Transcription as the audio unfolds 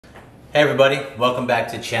Hey everybody, welcome back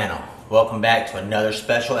to the channel. Welcome back to another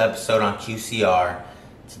special episode on QCR.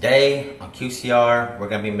 Today on QCR, we're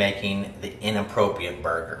going to be making the Inappropriate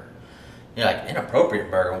Burger. You're like,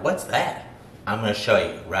 Inappropriate Burger? What's that? I'm going to show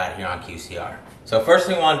you right here on QCR. So first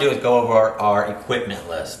thing we want to do is go over our equipment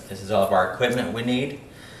list. This is all of our equipment we need.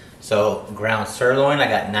 So ground sirloin, I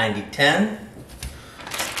got 90-10.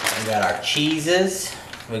 We got our cheeses.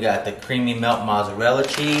 We got the creamy melt mozzarella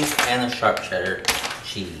cheese and the sharp cheddar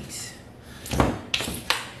cheese.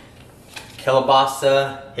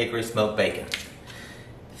 Kielbasa hickory smoked bacon.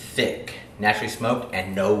 Thick, naturally smoked,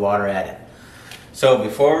 and no water added. So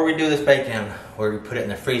before we do this bacon, we put it in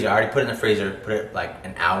the freezer. I already put it in the freezer, put it like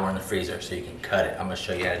an hour in the freezer so you can cut it. I'm gonna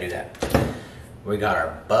show you how to do that. We got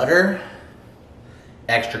our butter,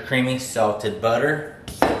 extra creamy salted butter,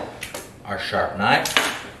 our sharp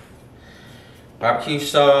knife, barbecue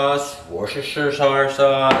sauce, Worcestershire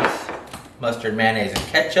sauce, mustard, mayonnaise, and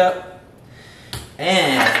ketchup,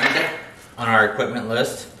 and on our equipment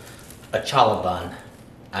list, a challah bun.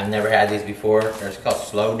 I've never had these before. They're called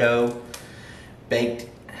slow dough, baked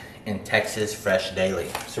in Texas fresh daily.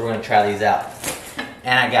 So we're gonna try these out.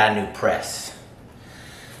 And I got a new press.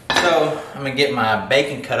 So I'm gonna get my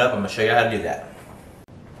bacon cut up. I'm gonna show you how to do that.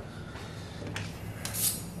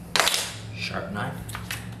 Sharp knife.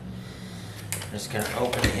 I'm just gonna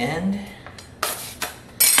open the end.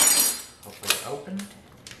 Hopefully it opened.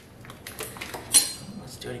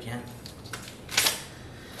 Let's do it again.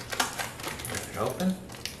 Get it open.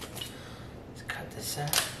 Let's cut this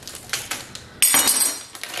out.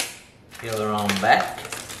 Peel her on back.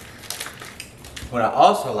 What I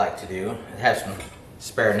also like to do is have some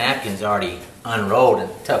spare napkins already unrolled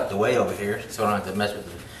and tucked away over here so I don't have to mess with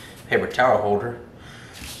the paper towel holder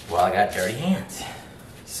while I got dirty hands.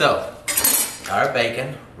 So, got our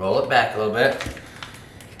bacon, roll it back a little bit,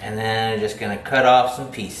 and then just gonna cut off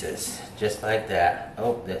some pieces, just like that.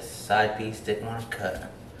 Oh, this side piece didn't want to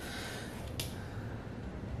cut.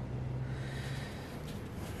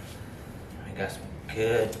 I got some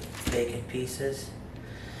good bacon pieces.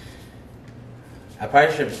 I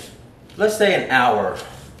probably should, let's say an hour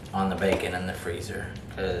on the bacon in the freezer,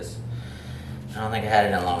 because I don't think I had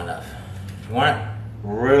it in long enough. You want it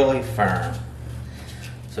really firm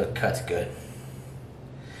so it cuts good.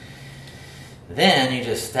 Then you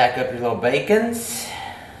just stack up your little bacons,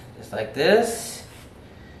 just like this.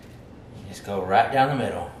 You just go right down the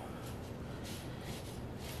middle.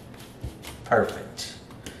 Perfect.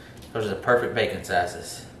 Those are the perfect bacon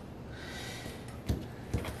sizes.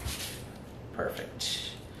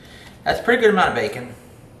 Perfect. That's a pretty good amount of bacon.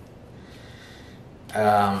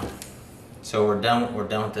 So we're done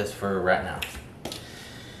with this for right now.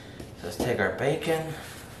 So let's take our bacon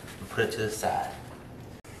and put it to the side.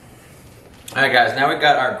 Alright guys, now we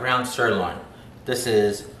got our ground sirloin. This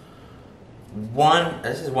is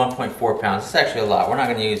 1.4 pounds. It's actually a lot. We're not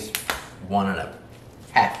gonna use 1.5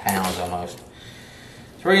 pounds almost.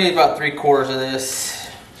 So we're gonna use about 3/4 of this.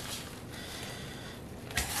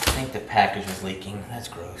 I think the package was leaking. That's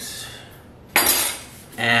gross.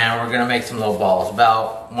 And we're gonna make some little balls,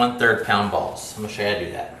 about 1/3 pound balls. I'm gonna show you how to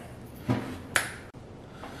do that.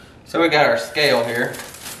 So we got our scale here.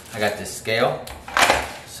 I got this scale.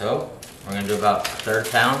 So we're gonna do about 1/3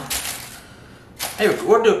 pound. Hey,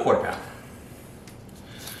 we'll do a 1/4 pound.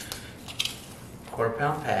 1/4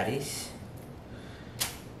 pound patties.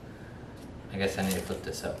 I guess I need to flip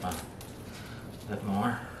this up a bit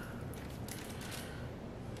more.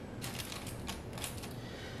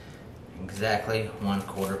 Exactly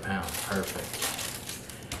 1/4 pound. Perfect.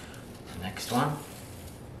 The next one.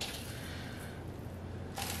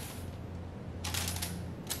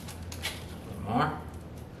 A little more.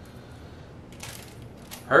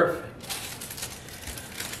 Perfect.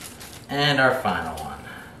 And our final one.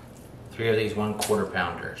 3 of these 1/4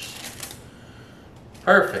 pounders.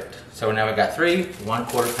 Perfect. So now we got 3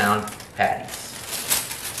 1/4 pound patties.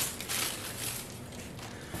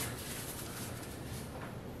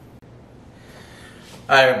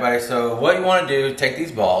 Alright everybody, so what you want to do, take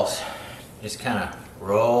these balls, just kind of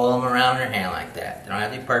roll them around your hand like that. They don't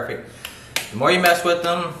have to be perfect. The more you mess with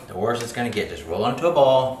them, the worse it's going to get. Just roll into a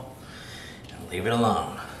ball and leave it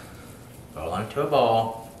alone. Roll into a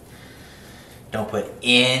ball. Don't put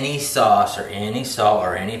any sauce or any salt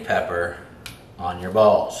or any pepper on your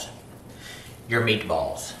balls. Your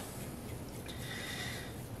meatballs.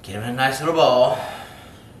 Get them in a nice little ball.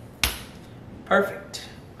 Perfect.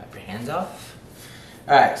 Wipe your hands off.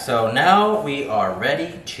 Alright, so now we are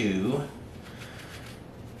ready to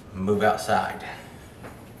move outside.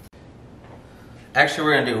 Actually,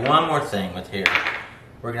 we're going to do one more thing with here.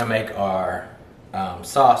 We're going to make our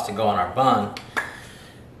sauce to go on our bun.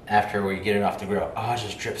 after we get it off the grill. Oh, I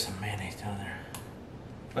just dripped some mayonnaise down there.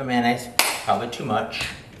 But mayonnaise, probably too much.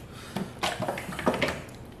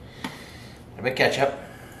 A bit of ketchup.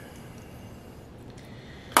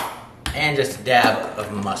 And just a dab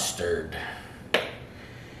of mustard. And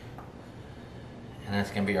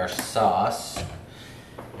that's gonna be our sauce.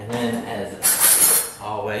 And then, as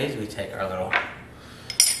always, we take our little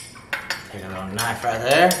knife right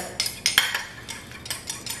there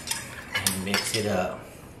and mix it up.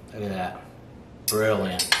 Look at that.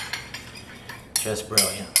 Brilliant. Just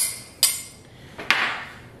brilliant.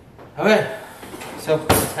 Okay, so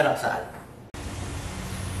let's head outside.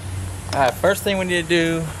 Alright, first thing we need to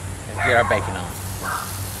do is get our bacon on.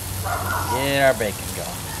 Get our bacon going.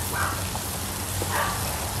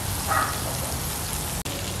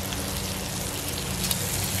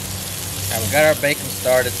 Now we got our bacon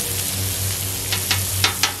started.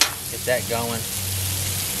 Get that going.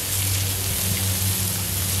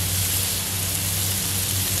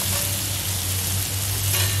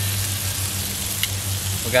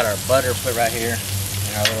 We got our butter put right here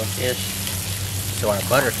in our little dish. So our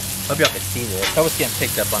butter, hope y'all can see this. Hope it's getting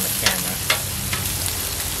picked up on the camera.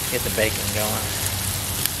 Get the bacon going.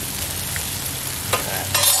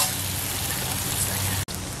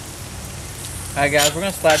 Alright guys, we're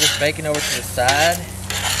going to slide this bacon over to the side.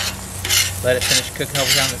 Let it finish cooking over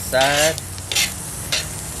here on the side.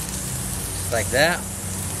 Just like that.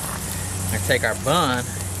 We're going to take our bun,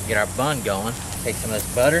 get our bun going. Take some of this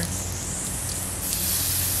butter.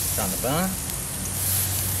 It's on the bun.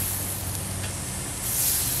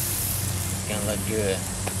 It's going to look good.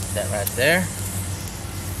 Put that right there.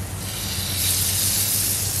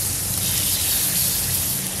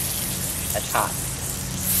 That's hot.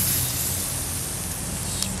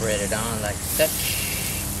 Spread it on like such.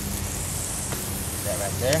 That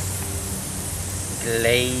right there.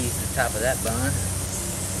 Glaze the top of that bun.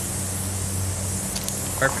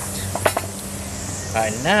 Perfect.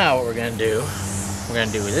 Alright, now what we're gonna do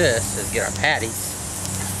with this is get our patties.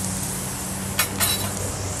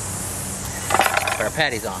 Put our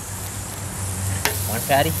patties on. 1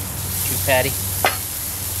 patty, 2 patty,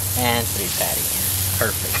 and 3 patty.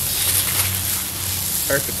 Perfect.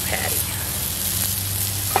 Perfect patty.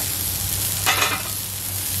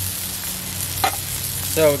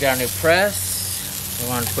 So we got our new press. We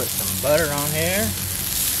want to put some butter on here.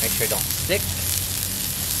 Make sure it don't stick.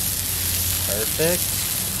 Perfect.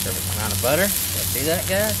 Perfect amount of butter. Y'all see that,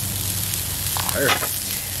 guys? Perfect.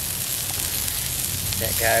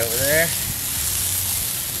 That guy over there. I'm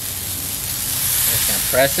just gonna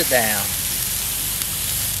press it down.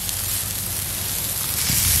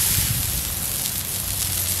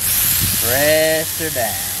 Press her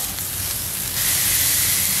down.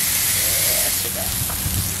 Press her down.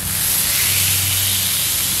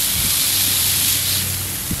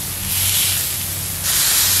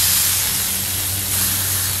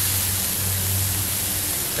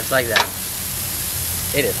 Just like that.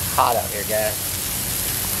 It is hot out here, guys.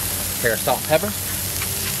 Here, salt and pepper.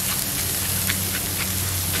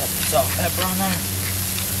 Got some salt and pepper on there.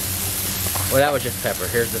 Well, that was just pepper.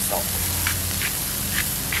 Here's the salt.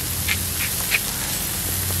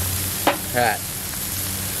 Alright.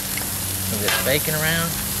 Move this bacon around.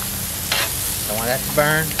 Don't want that to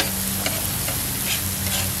burn.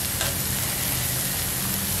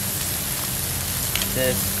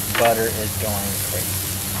 This butter is going crazy.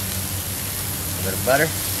 A bit of butter.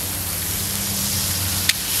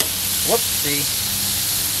 Whoopsie.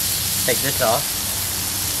 Take this off.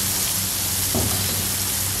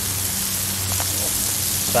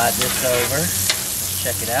 Slide this over. Let's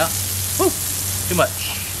check it out. Woo! Too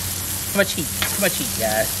much. Too much heat. Too much heat,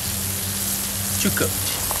 guys. Too cooked.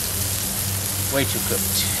 Way too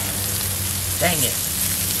cooked. Dang it.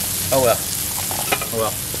 Oh well. Oh well.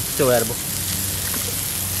 Still edible.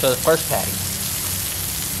 So the first patty.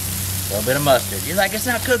 A little bit of mustard. You're like, it's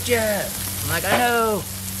not cooked yet. I'm like, I know.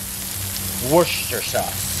 Worcestershire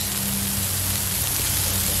sauce.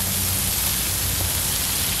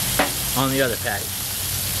 On the other patty.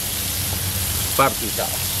 Barbecue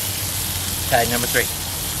sauce. Patty number 3.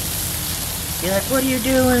 You're like, what are you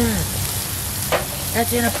doing?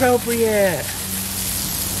 That's inappropriate. I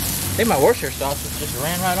think my Worcestershire sauce just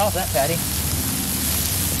ran right off that patty.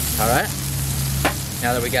 Alright.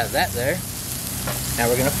 Now that we got that there, now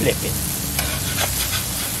we're going to flip it.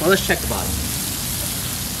 Well, let's check the bottom.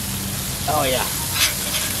 Oh yeah.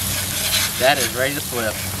 That is ready to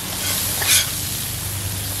flip.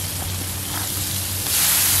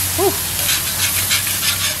 Whew.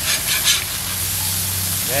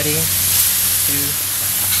 Ready to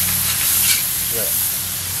flip.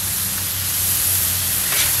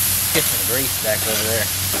 Get some grease back over there.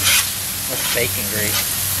 That's bacon grease.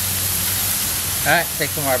 Alright, take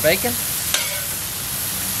some of our bacon.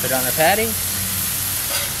 Put it on the patties.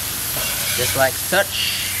 Just like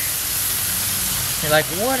such. You're like,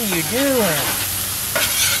 what are you doing?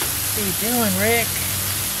 What are you doing, Rick?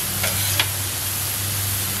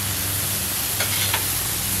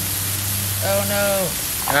 Oh no.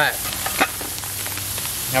 Alright.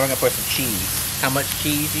 Now we're going to put some cheese. How much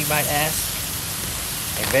cheese, you might ask?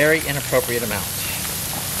 A very inappropriate amount.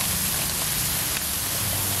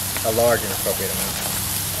 A large inappropriate amount.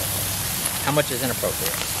 How much is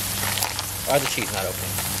inappropriate? Why is the cheese not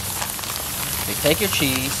opening? You take your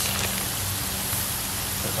cheese,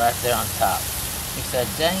 put it right there on top. He said,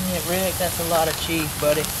 dang it, Rick, that's a lot of cheese,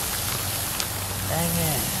 buddy. Dang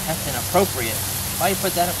it, that's inappropriate. Why you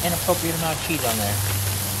put that inappropriate amount of cheese on there?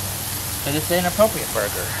 Because it's an inappropriate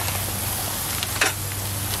burger.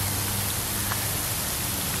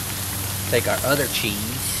 Take our other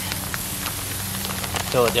cheese,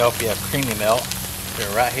 Philadelphia creamy melt, put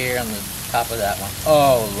it right here on the top of that one.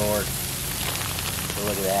 Oh Lord,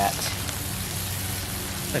 look at that.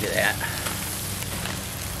 Look at that.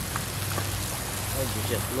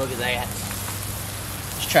 Just look at that.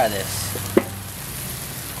 Let's try this.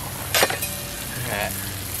 Alright.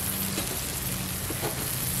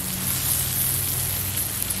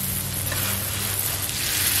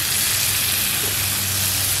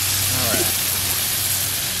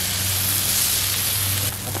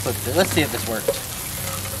 Let's see if this works.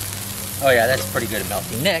 Oh yeah, that's pretty good at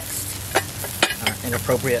melting. Next,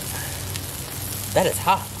 inappropriate. That is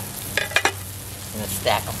hot. I'm gonna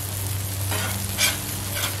stack them.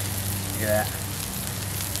 Look at that.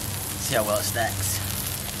 See how well it stacks.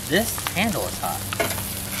 This handle is hot.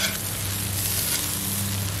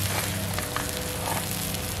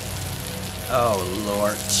 Oh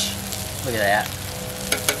Lord. Look at that.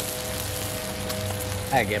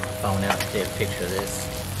 I gotta get my phone out and take a picture of this.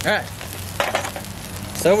 Alright.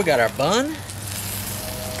 So we got our bun.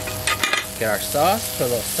 Get our sauce. Put a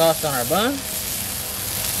little sauce on our bun.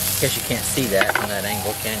 Guess you can't see that from that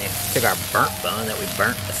angle, can you? Take our burnt bun that we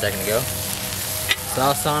burnt a second ago.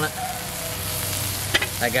 Sauce on it.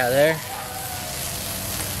 That guy there.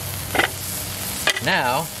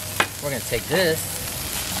 Now, we're going to take this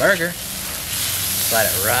burger, slide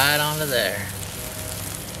it right onto there.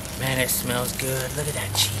 Man, it smells good. Look at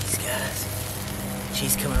that cheese, guys.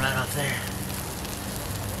 Cheese coming right off there.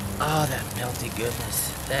 Oh, that melty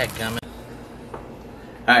goodness. Dadgummit.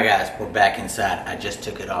 Alright guys, we're back inside. I just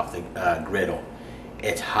took it off the griddle.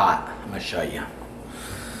 It's hot. I'm going to show you.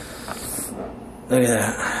 Look at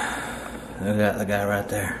that. Look at the guy right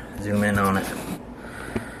there. Zoom in on it.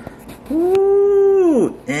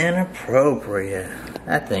 Ooh, inappropriate.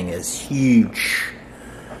 That thing is huge.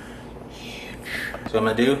 Huge. So what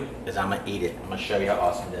I'm going to do is I'm going to eat it. I'm going to show you how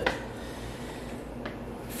awesome it is.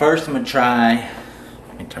 First I'm going to try,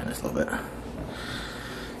 let me turn this a little bit.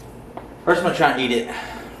 First I'm going to try and eat it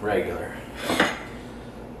regular.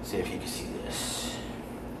 See if you can see this.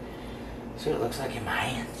 See what it looks like in my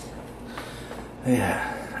hands?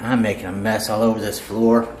 Yeah, I'm making a mess all over this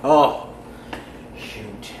floor. Oh,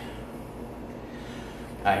 shoot.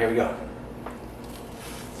 Alright, here we go.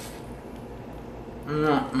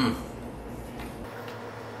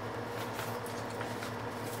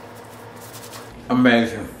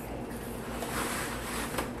 Amazing.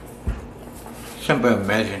 Simply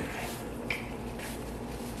amazing.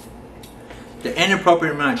 The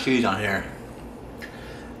inappropriate amount of cheese on here.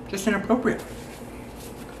 Just inappropriate.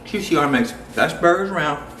 QCR makes best burgers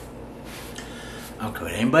around. I don't care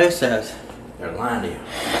what anybody says. They're lying to you.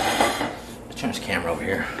 Let's turn this camera over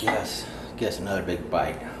here. Yes. Get us another big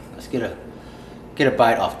bite. Let's get a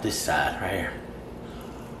bite off this side right here.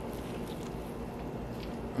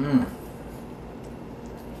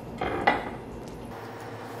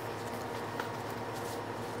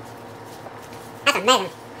 That's amazing.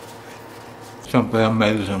 Something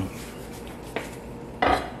amazing.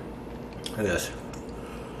 Look at this.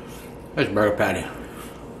 There's a burger patty.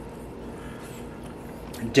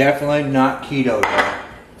 Definitely not keto though.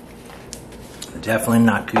 Definitely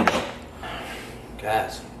not keto.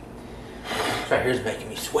 Guys, this right here is making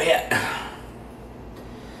me sweat.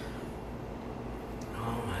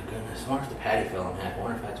 Oh my goodness. I wonder if the patty fell in half. I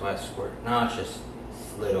wonder if that's why it's squirt. No, it's just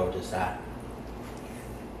slid over to the side.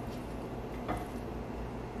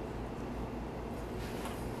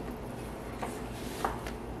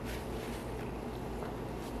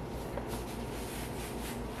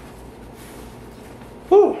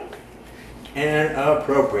 Whew.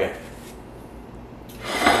 Inappropriate.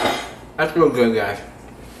 That's real good, guys.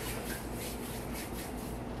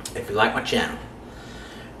 If you like my channel,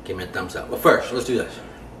 give me a thumbs up. Well, first, let's do this.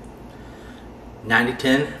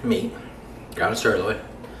 90-10 meat, ground sirloin.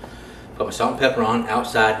 Put my salt and pepper on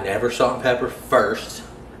outside. Never salt and pepper first.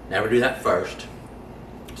 Never do that first.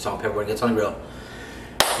 Salt and pepper when it gets on the grill.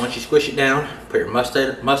 Once you squish it down, put your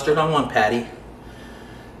mustard on one patty,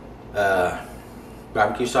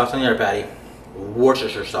 barbecue sauce on the other patty,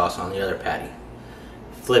 Worcestershire sauce on the other patty.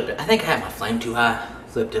 Flip it. I think I had my flame too high.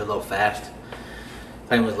 Flipped it a little fast.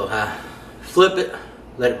 Flame was a little high. Flip it.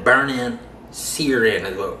 Let it burn in. Sear in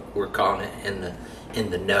is what we're calling it in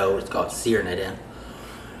the know. It's called searing it in.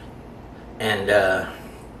 And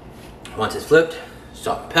once it's flipped,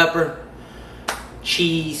 salt and pepper,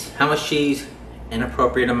 cheese. How much cheese? An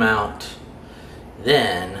appropriate amount.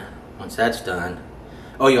 Then once that's done,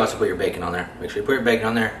 oh, you also put your bacon on there. Make sure you put your bacon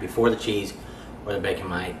on there before the cheese, or the bacon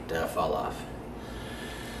might fall off.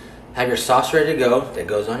 Have your sauce ready to go that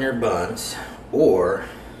goes on your buns, or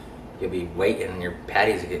you'll be waiting your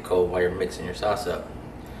patties to get cold while you're mixing your sauce up.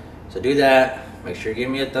 So do that. Make sure you give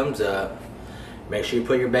me a thumbs up. Make sure you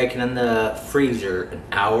put your bacon in the freezer an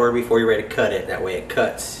hour before you're ready to cut it. That way it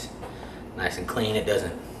cuts nice and clean. It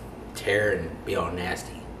doesn't tear and be all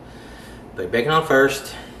nasty. Put your bacon on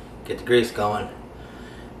first. Get the grease going.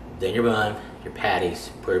 Then your bun, your patties.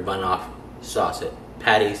 Put your bun off. Sauce it.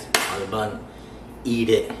 Patties on the bun. Eat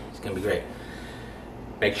it. It's going to be great.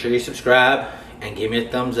 Make sure you subscribe and give me a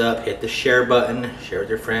thumbs up. Hit the share button. Share with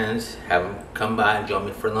your friends. Have them come by and join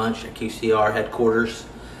me for lunch at QCR headquarters.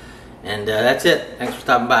 And that's it. Thanks for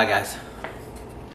stopping by, guys.